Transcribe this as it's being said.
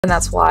And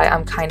that's why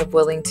I'm kind of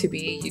willing to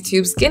be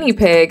YouTube's guinea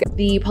pig.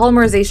 The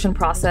polymerization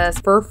process,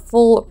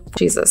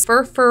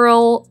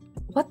 furfural,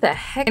 what the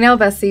heck? Nail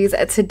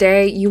besties,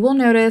 today you will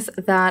notice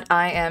that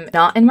I am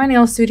not in my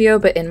nail studio,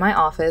 but in my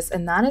office.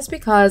 And that is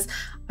because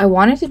I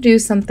wanted to do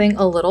something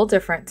a little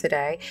different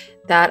today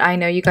that I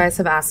know you guys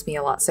have asked me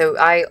a lot. So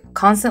I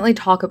constantly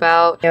talk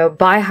about,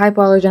 buy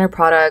hypoallergenic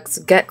products,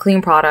 get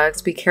clean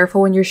products, be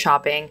careful when you're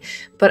shopping.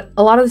 But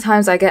a lot of the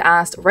times I get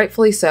asked,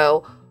 rightfully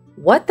so,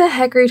 what the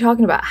heck are you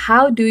talking about?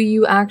 How do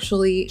you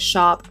actually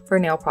shop for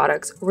nail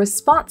products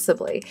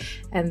responsibly?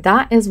 And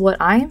that is what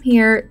I am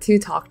here to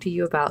talk to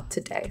you about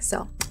today.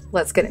 So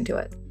let's get into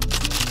it.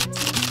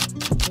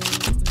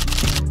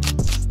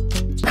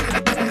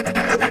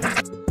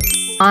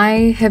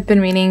 I have been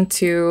meaning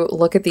to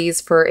look at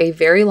these for a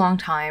very long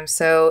time.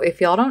 So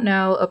if y'all don't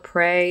know,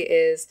 Apres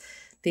is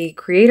the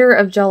creator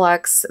of Gel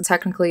X.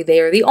 Technically, they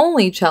are the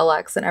only Gel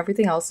X and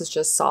everything else is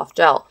just soft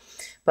gel,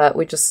 but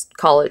we just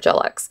call it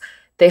Gel X.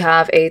 They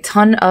have a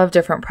ton of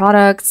different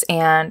products,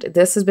 and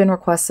this has been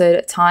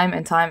requested time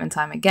and time and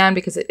time again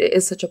because it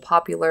is such a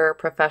popular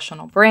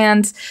professional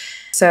brand.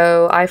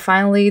 So I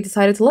finally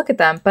decided to look at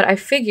them, but I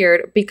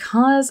figured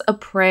because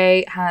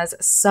Apres has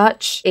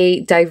such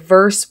a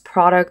diverse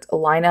product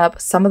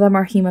lineup, some of them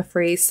are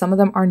HEMA-Free, some of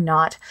them are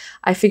not,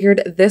 I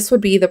figured this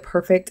would be the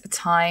perfect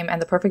time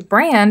and the perfect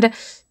brand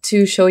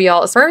to show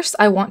y'all. First,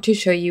 I want to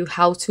show you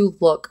how to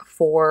look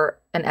for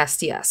an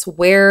SDS.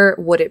 Where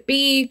would it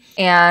be?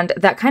 And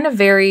that kind of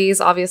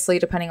varies, obviously,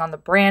 depending on the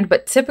brand,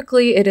 but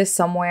typically it is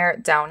somewhere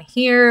down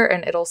here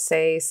and it'll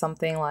say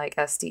something like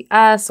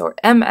SDS or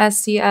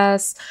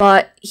MSDS,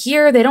 but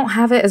here they don't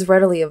have it as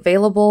readily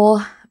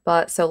available.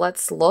 But so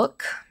let's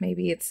look.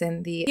 Maybe it's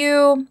in the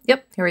queue.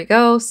 Yep, here we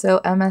go. So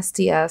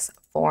MSDS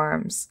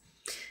forms.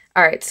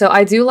 All right, so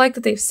I do like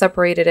that they've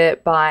separated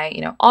it by,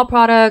 all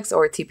products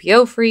or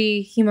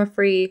TPO-Free,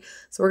 HEMA-Free.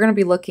 So we're going to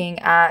be looking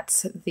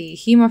at the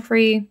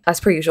HEMA-Free. As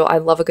per usual, I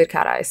love a good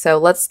cat eye. So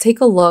let's take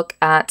a look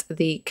at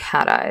the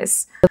cat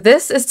eyes.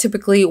 This is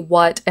typically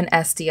what an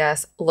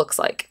SDS looks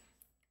like.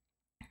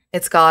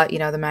 It's got,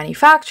 the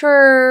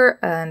manufacturer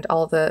and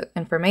all the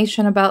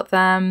information about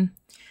them.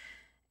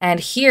 And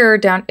here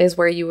down is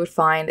where you would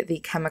find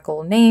the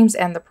chemical names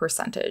and the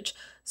percentage.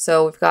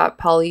 So we've got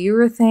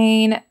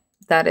polyurethane.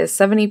 That is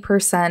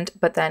 70%,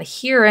 but then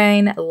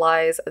herein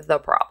lies the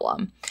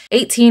problem.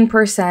 18%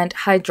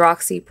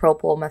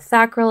 hydroxypropyl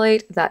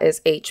methacrylate, that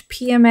is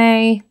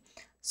HPMA.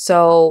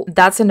 So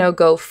that's a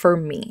no-go for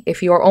me.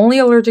 If you are only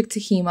allergic to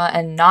HEMA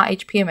and not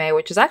HPMA,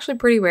 which is actually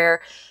pretty rare,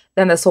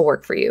 then this will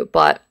work for you.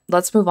 But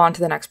let's move on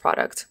to the next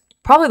product.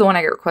 Probably the one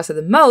I get requested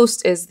the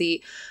most is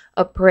the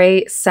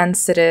Apres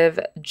Sensitive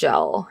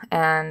Gel,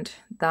 and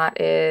that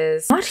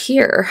is not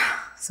here.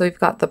 So we've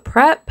got the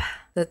prep,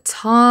 the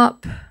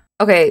top.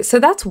 Okay, so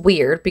that's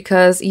weird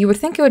because you would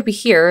think it would be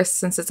here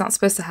since it's not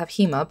supposed to have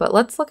HEMA, but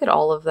let's look at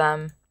all of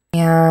them.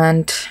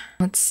 And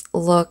let's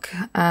look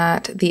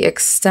at the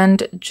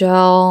Extend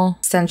Gel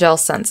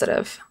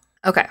Sensitive.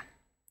 Okay,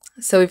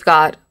 so we've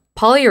got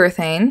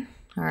polyurethane,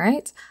 all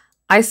right,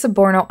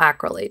 isoborno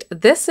acrylate.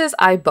 This is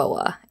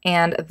IBOA,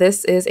 and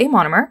this is a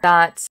monomer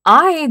that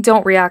I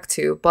don't react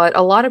to, but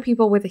a lot of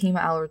people with a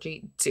HEMA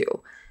allergy do.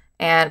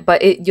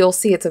 But you'll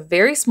see it's a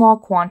very small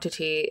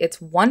quantity. It's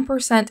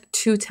 1%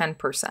 to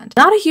 10%.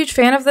 Not a huge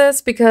fan of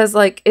this because,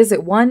 is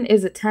it 1?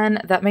 Is it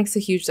 10? That makes a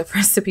huge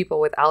difference to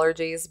people with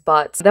allergies.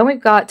 But then we've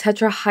got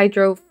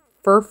furfural,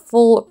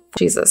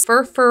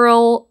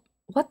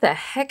 what the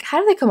heck? How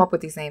do they come up with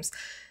these names?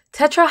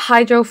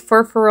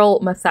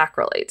 Tetrahydrofurfural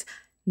methacrylate.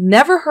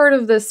 Never heard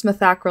of this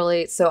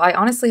methacrylate, so I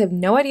honestly have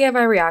no idea if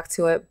I react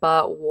to it,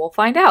 but we'll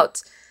find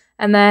out.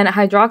 And then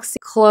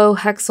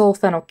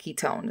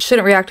hydroxyclohexylphenylketone.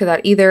 Shouldn't react to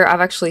that either.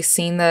 I've actually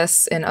seen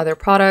this in other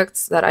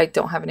products that I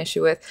don't have an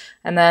issue with.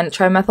 And then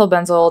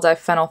trimethylbenzoyl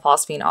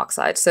diphenylphosphine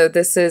oxide. So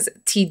this is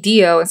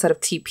TDO instead of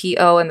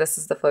TPO, and this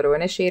is the photo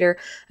initiator.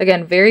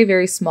 Again, very,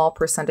 very small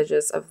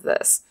percentages of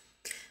this.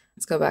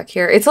 Let's go back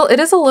here. It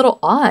is a little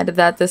odd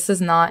that this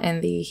is not in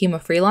the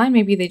HEMA-Free line.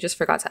 Maybe they just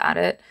forgot to add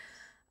it.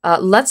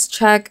 Let's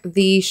check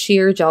the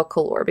Sheer Gel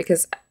Color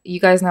because you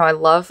guys know I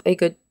love a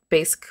good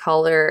base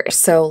color.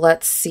 So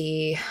let's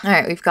see. All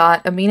right, we've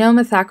got amino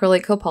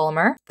methacrylate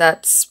copolymer.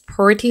 That's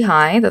purity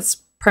high. That's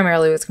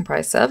primarily what it's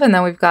comprised of. And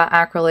then we've got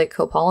acrylate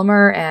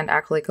copolymer and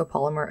acrylate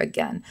copolymer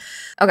again.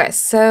 Okay,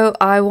 so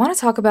I want to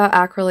talk about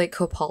acrylate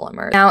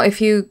copolymer. Now,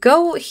 if you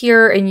go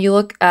here and you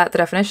look at the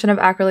definition of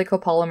acrylate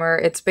copolymer,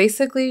 it's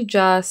basically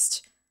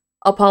just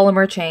a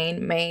polymer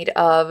chain made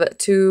of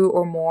 2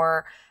 or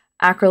more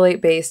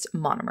acrylate-based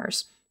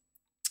monomers.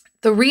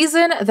 The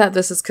reason that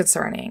this is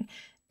concerning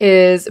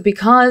is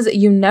because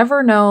you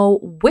never know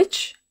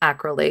which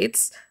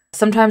acrylates.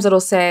 Sometimes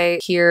it'll say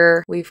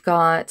here we've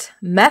got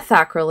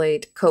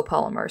methacrylate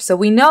copolymer. So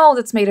we know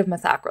that's made of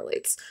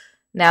methacrylates.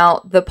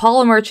 Now the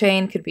polymer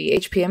chain could be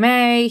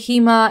HPMA,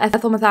 HEMA,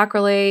 ethyl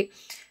methacrylate.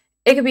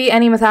 It could be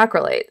any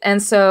methacrylate.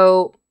 And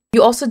so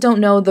you also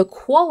don't know the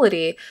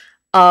quality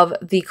of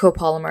the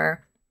copolymer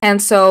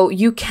And so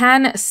you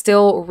can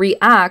still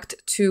react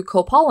to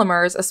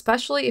copolymers,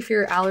 especially if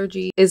your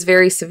allergy is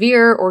very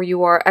severe or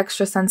you are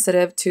extra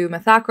sensitive to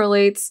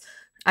methacrylates.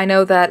 I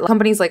know that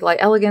companies like Light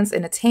Elegance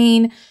and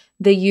Attain,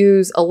 they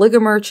use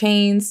oligomer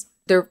chains.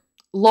 They're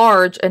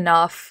large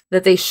enough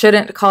that they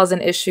shouldn't cause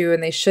an issue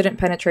and they shouldn't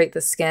penetrate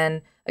the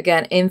skin,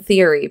 again, in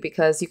theory,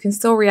 because you can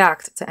still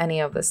react to any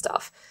of this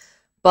stuff.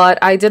 But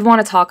I did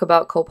want to talk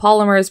about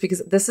copolymers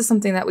because this is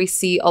something that we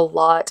see a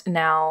lot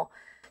now.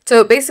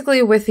 So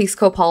basically with these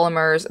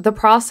copolymers, the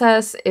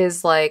process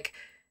is like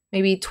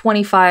maybe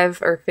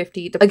 25 or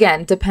 50,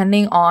 again,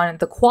 depending on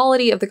the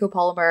quality of the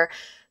copolymer.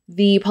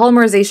 The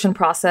polymerization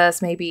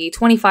process may be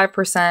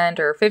 25%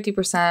 or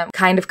 50%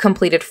 kind of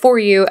completed for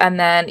you, and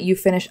then you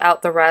finish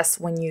out the rest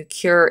when you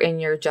cure in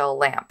your gel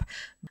lamp.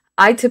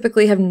 I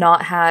typically have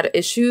not had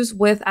issues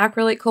with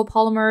acrylate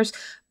copolymers,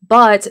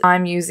 but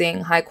I'm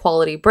using high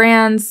quality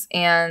brands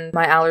and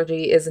my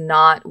allergy is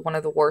not one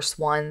of the worst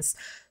ones.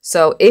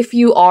 So if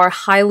you are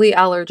highly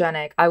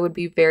allergenic, I would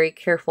be very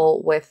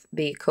careful with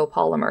the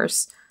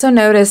copolymers. So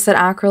notice that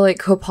acrylate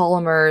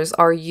copolymers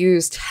are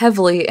used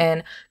heavily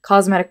in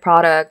cosmetic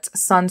products,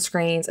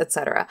 sunscreens,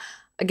 etc.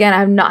 Again,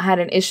 I've not had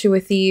an issue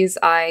with these.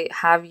 I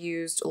have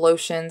used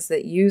lotions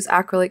that use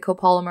acrylate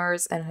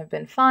copolymers and have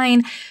been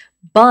fine,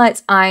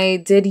 but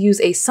I did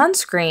use a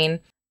sunscreen,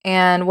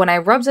 and when I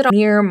rubbed it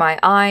near my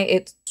eye,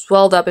 it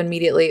swelled up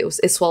immediately.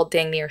 It swelled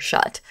dang near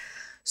shut.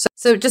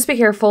 So just be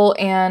careful,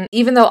 and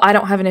even though I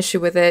don't have an issue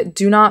with it,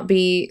 do not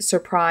be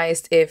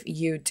surprised if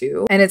you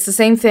do. And it's the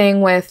same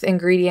thing with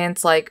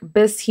ingredients like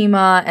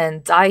Bishema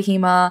and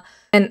DI-hema.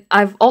 And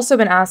I've also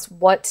been asked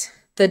what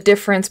the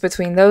difference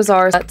between those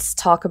are. Let's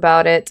talk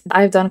about it.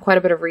 I've done quite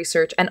a bit of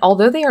research, and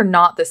although they are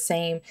not the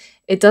same,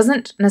 it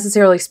doesn't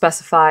necessarily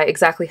specify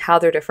exactly how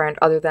they're different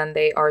other than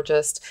they are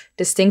just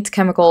distinct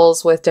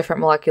chemicals with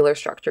different molecular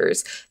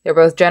structures. They're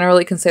both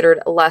generally considered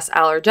less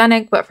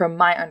allergenic, but from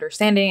my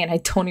understanding, and I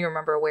don't even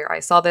remember where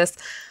I saw this,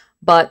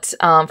 but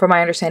from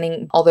my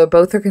understanding, although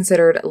both are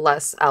considered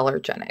less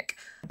allergenic.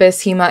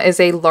 Bishema is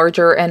a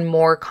larger and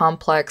more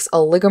complex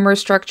oligomer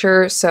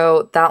structure,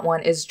 so that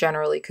one is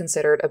generally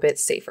considered a bit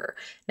safer.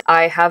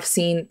 I have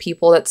seen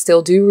people that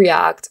still do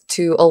react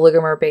to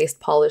oligomer-based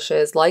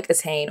polishes like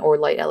Attain or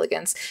Light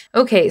Elegance.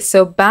 Okay,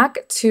 so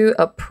back to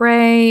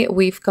Apres,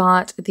 we've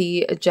got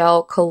the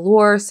Gel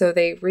Color, so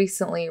they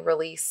recently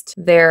released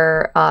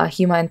their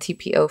HEMA and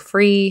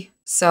TPO-Free.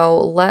 So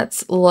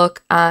let's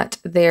look at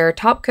their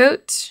top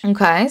coat.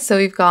 Okay, so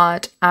we've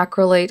got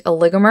acrylate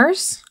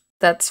oligomers.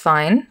 That's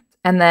fine.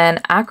 And then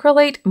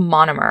acrylate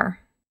monomer.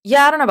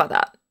 Yeah, I don't know about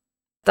that.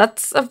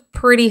 That's a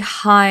pretty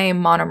high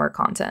monomer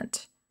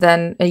content.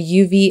 Then a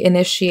UV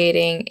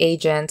initiating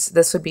agent.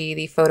 This would be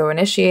the photo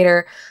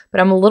initiator,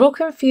 but I'm a little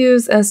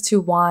confused as to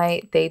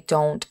why they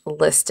don't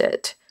list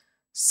it.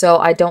 So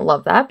I don't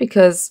love that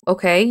because,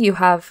 okay, you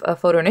have a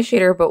photo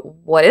initiator, but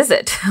what is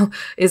it?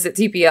 Is it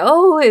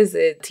TPO? Is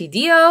it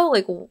TDO?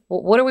 Like,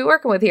 what are we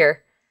working with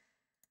here?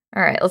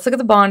 All right, let's look at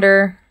the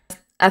bonder.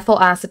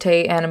 Ethyl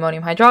acetate and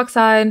ammonium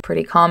hydroxide,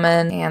 pretty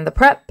common. And the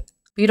prep,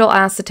 butyl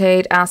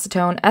acetate,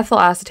 acetone, ethyl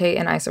acetate,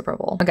 and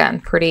isopropyl. Again,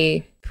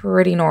 pretty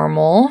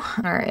normal.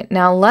 All right,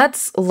 now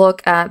let's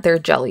look at their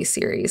jelly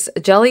series.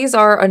 Jellies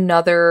are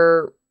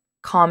another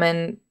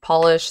common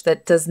polish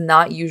that does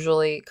not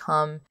usually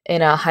come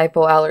in a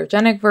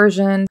hypoallergenic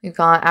version. We've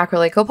got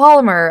acrylate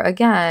copolymer,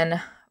 again,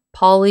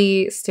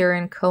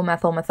 polystyrene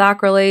comethyl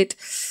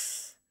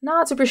methacrylate.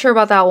 Not super sure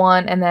about that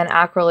one. And then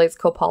acrylates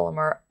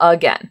copolymer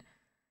again.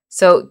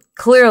 So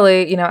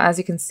clearly, you know, as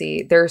you can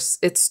see,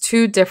 it's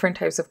two different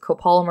types of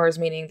copolymers,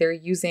 meaning they're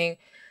using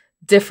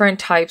different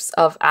types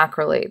of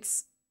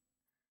acrylates.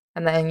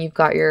 And then you've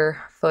got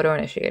your photo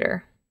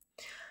initiator.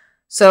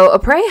 So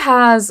Apres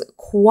has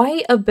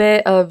quite a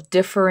bit of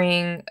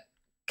differing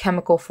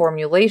chemical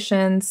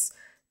formulations.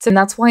 And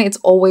that's why it's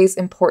always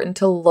important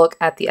to look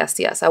at the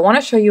SDS. I want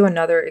to show you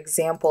another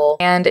example.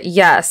 And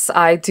yes,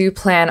 I do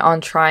plan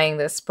on trying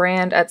this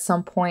brand at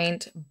some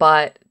point,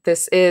 but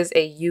this is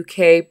a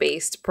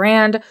UK-based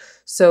brand,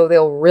 so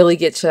they'll really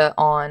get you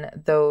on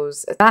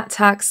those VAT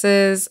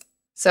taxes.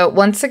 So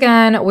once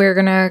again, we're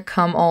gonna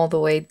come all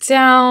the way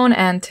down,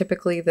 and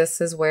typically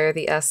this is where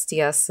the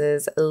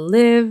SDSs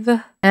live.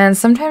 And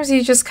sometimes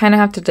you just kind of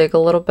have to dig a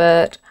little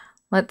bit.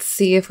 Let's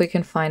see if we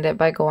can find it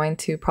by going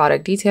to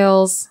product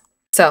details.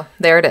 So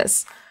there it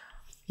is.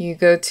 You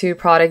go to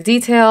product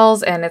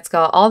details and it's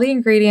got all the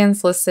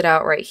ingredients listed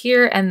out right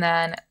here, and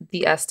then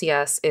the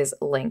SDS is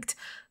linked.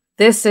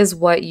 This is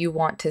what you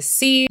want to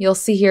see. You'll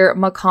see here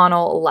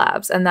McConnell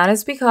Labs, and that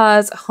is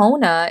because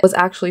Hona was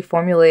actually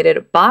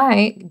formulated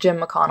by Jim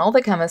McConnell,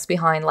 the chemist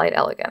behind Light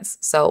Elegance.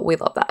 So we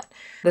love that.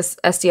 This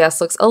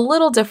SDS looks a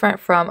little different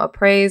from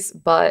Apres,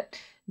 but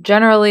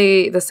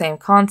generally the same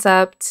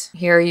concept.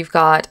 Here you've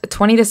got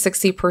 20 to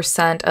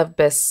 60% of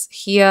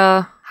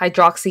Bishea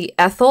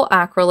hydroxyethyl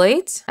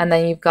acrylate, and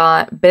then you've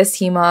got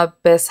Bishema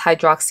bis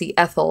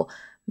hydroxyethyl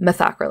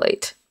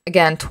methacrylate.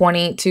 Again,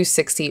 20 to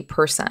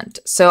 60%.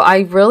 So I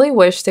really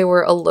wish they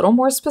were a little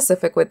more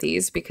specific with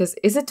these, because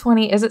is it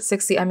 20? Is it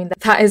 60? I mean,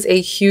 that is a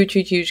huge,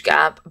 huge, huge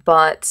gap.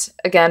 But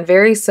again,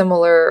 very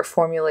similar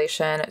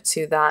formulation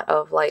to that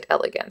of Light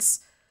Elegance.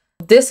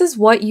 This is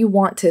what you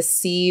want to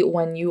see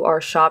when you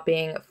are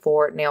shopping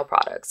for nail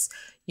products.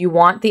 You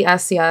want the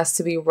SCS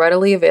to be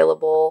readily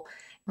available.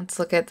 Let's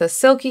look at the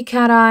Silky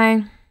Cat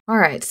Eye. All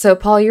right, so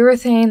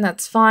polyurethane,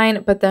 that's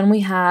fine, but then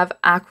we have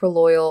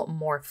acryloyl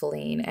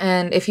morpholine.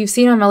 And if you've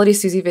seen my Melody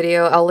Susie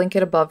video, I'll link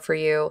it above for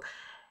you.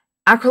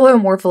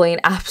 Acryloyl morpholine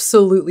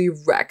absolutely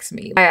wrecked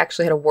me. I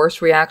actually had a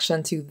worse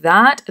reaction to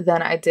that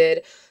than I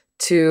did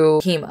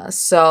to HEMA.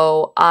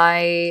 So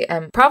I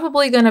am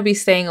probably going to be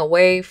staying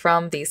away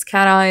from these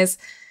cat eyes.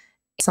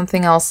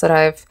 Something else that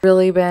I've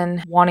really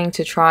been wanting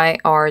to try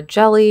are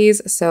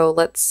jellies. So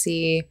let's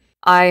see.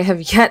 I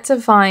have yet to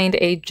find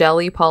a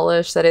jelly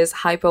polish that is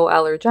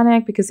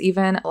hypoallergenic, because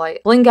even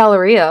like Bling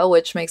Galleria,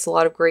 which makes a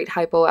lot of great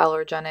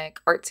hypoallergenic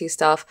artsy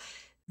stuff,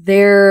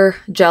 their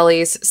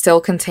jellies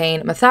still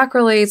contain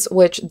methacrylates,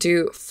 which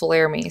do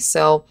flare me.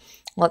 So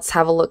let's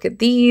have a look at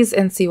these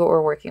and see what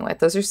we're working with.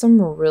 Those are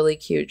some really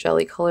cute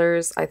jelly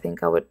colors. I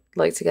think I would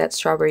like to get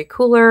Strawberry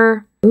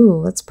Cooler.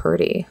 Ooh, that's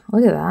pretty.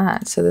 Look at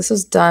that. So this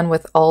is done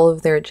with all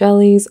of their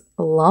jellies.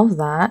 Love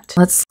that.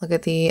 Let's look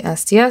at the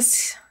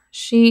SDS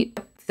sheet.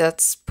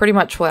 That's pretty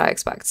much what I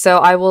expect. So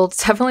I will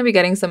definitely be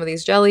getting some of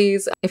these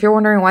jellies. If you're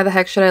wondering why the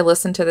heck should I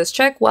listen to this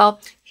chick, well,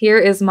 here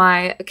is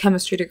my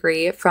chemistry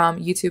degree from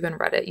YouTube and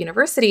Reddit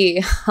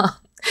University.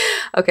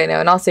 Okay, no,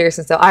 in all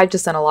seriousness though, I've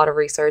just done a lot of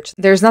research.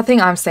 There's nothing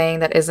I'm saying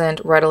that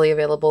isn't readily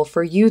available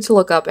for you to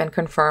look up and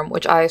confirm,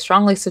 which I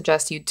strongly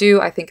suggest you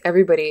do. I think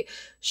everybody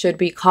should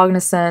be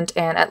cognizant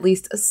and at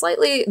least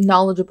slightly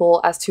knowledgeable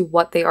as to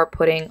what they are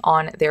putting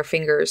on their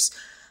fingers.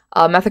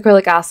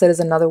 Methacrylic acid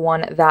is another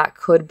one that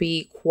could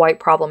be quite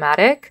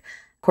problematic.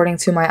 According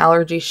to my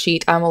allergy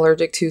sheet, I'm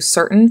allergic to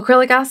certain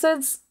acrylic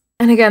acids.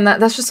 And again,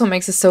 that's just what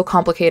makes it so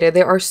complicated.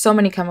 There are so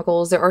many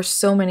chemicals. There are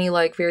so many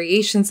like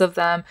variations of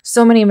them,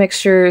 so many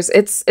mixtures.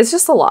 It's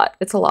just a lot.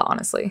 It's a lot,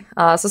 honestly.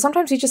 So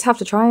sometimes you just have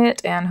to try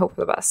it and hope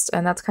for the best.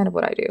 And that's kind of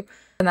what I do.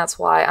 And that's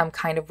why I'm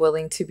kind of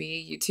willing to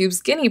be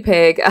YouTube's guinea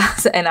pig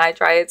and I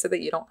try it so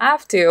that you don't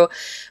have to,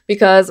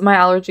 because my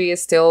allergy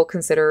is still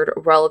considered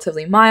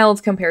relatively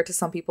mild compared to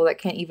some people that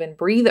can't even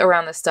breathe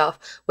around this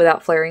stuff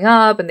without flaring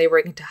up, and they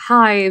break into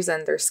hives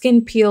and their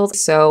skin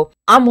peels. So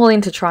I'm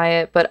willing to try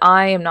it, but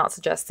I am not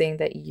suggesting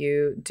that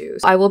you do.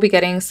 I will be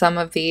getting some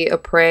of the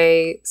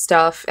Apres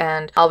stuff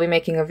and I'll be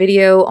making a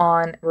video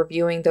on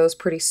reviewing those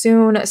pretty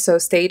soon. So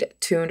stay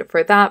tuned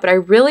for that. But I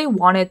really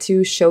wanted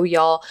to show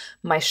y'all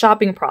my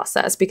shopping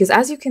process, because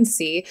as you can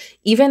see,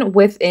 even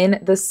within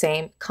the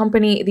same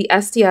company, the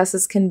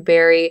SDSs can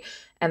vary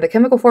and the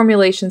chemical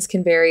formulations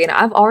can vary. And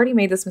I've already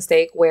made this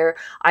mistake where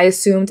I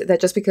assumed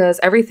that just because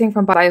everything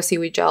from Bio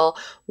Seaweed Gel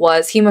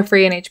was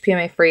HEMA-Free and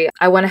HPMA-free,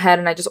 I went ahead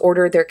and I just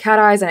ordered their cat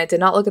eyes and I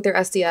did not look at their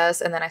SDS,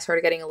 and then I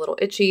started getting a little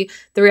itchy.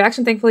 The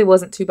reaction thankfully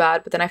wasn't too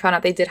bad, but then I found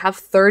out they did have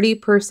 30%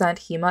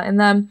 HEMA in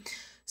them.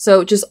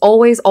 So just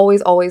always,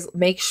 always, always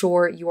make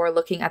sure you are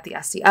looking at the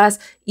SDS.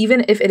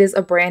 Even if it is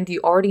a brand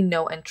you already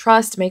know and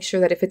trust, make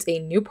sure that if it's a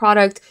new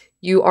product,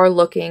 you are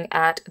looking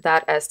at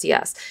that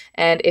SDS.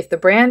 And if the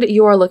brand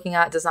you are looking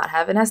at does not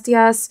have an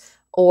SDS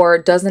or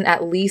doesn't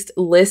at least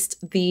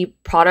list the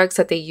products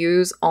that they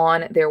use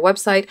on their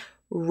website,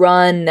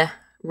 run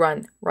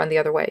the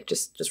other way.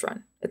 Just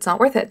run. It's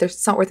not worth it.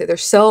 It's not worth it.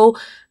 There's so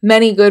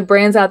many good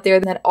brands out there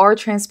that are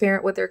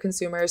transparent with their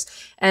consumers.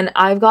 And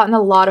I've gotten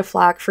a lot of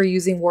flack for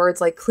using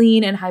words like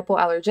clean and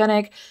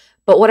hypoallergenic,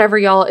 but whatever,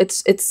 y'all,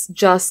 it's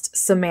just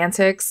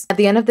semantics. At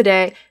the end of the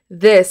day,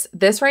 this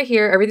right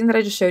here, everything that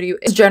I just showed you,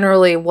 is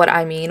generally what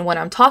I mean when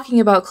I'm talking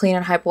about clean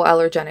and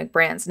hypoallergenic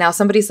brands. Now,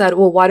 somebody said,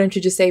 well, why don't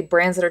you just say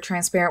brands that are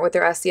transparent with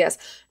their SDS?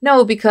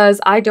 No, because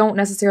I don't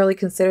necessarily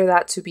consider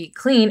that to be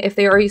clean if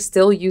they are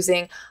still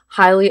using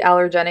highly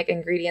allergenic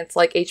ingredients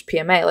like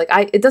HPMA. Like,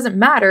 it doesn't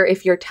matter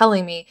if you're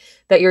telling me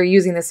that you're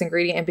using this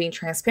ingredient and being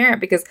transparent,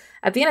 because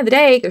at the end of the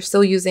day, they're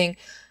still using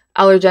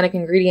allergenic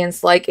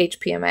ingredients like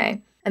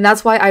HPMA. And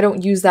that's why I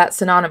don't use that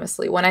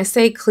synonymously. When I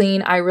say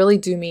clean, I really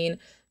do mean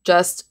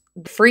just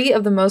free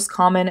of the most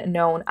common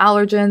known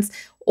allergens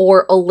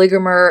or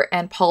oligomer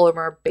and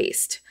polymer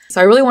based.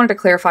 So I really wanted to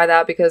clarify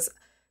that, because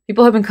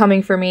people have been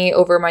coming for me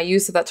over my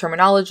use of that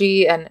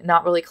terminology and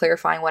not really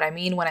clarifying what I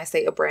mean when I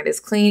say a brand is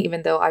clean,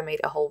 even though I made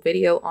a whole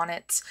video on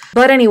it.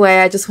 But anyway,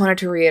 I just wanted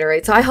to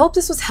reiterate. So I hope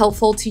this was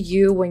helpful to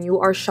you when you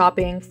are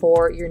shopping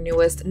for your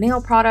newest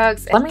nail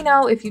products. Let me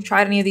know if you've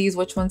tried any of these,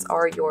 which ones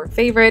are your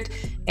favorite,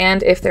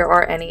 and if there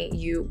are any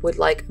you would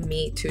like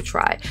me to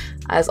try.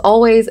 As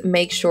always,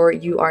 make sure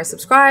you are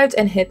subscribed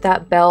and hit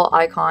that bell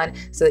icon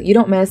so that you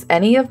don't miss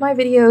any of my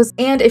videos.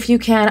 And if you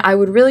can, I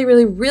would really,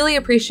 really, really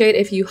appreciate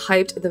if you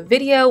hyped the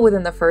video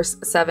within the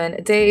first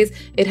 7 days.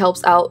 It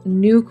helps out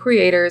new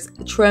creators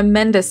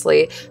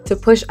tremendously to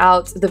push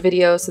out the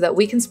video so that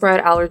we can spread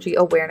allergy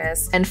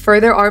awareness and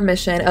further our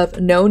mission of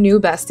no new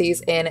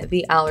besties in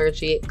the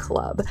allergy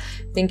club.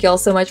 Thank you all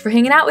so much for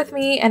hanging out with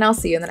me, and I'll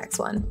see you in the next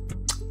one.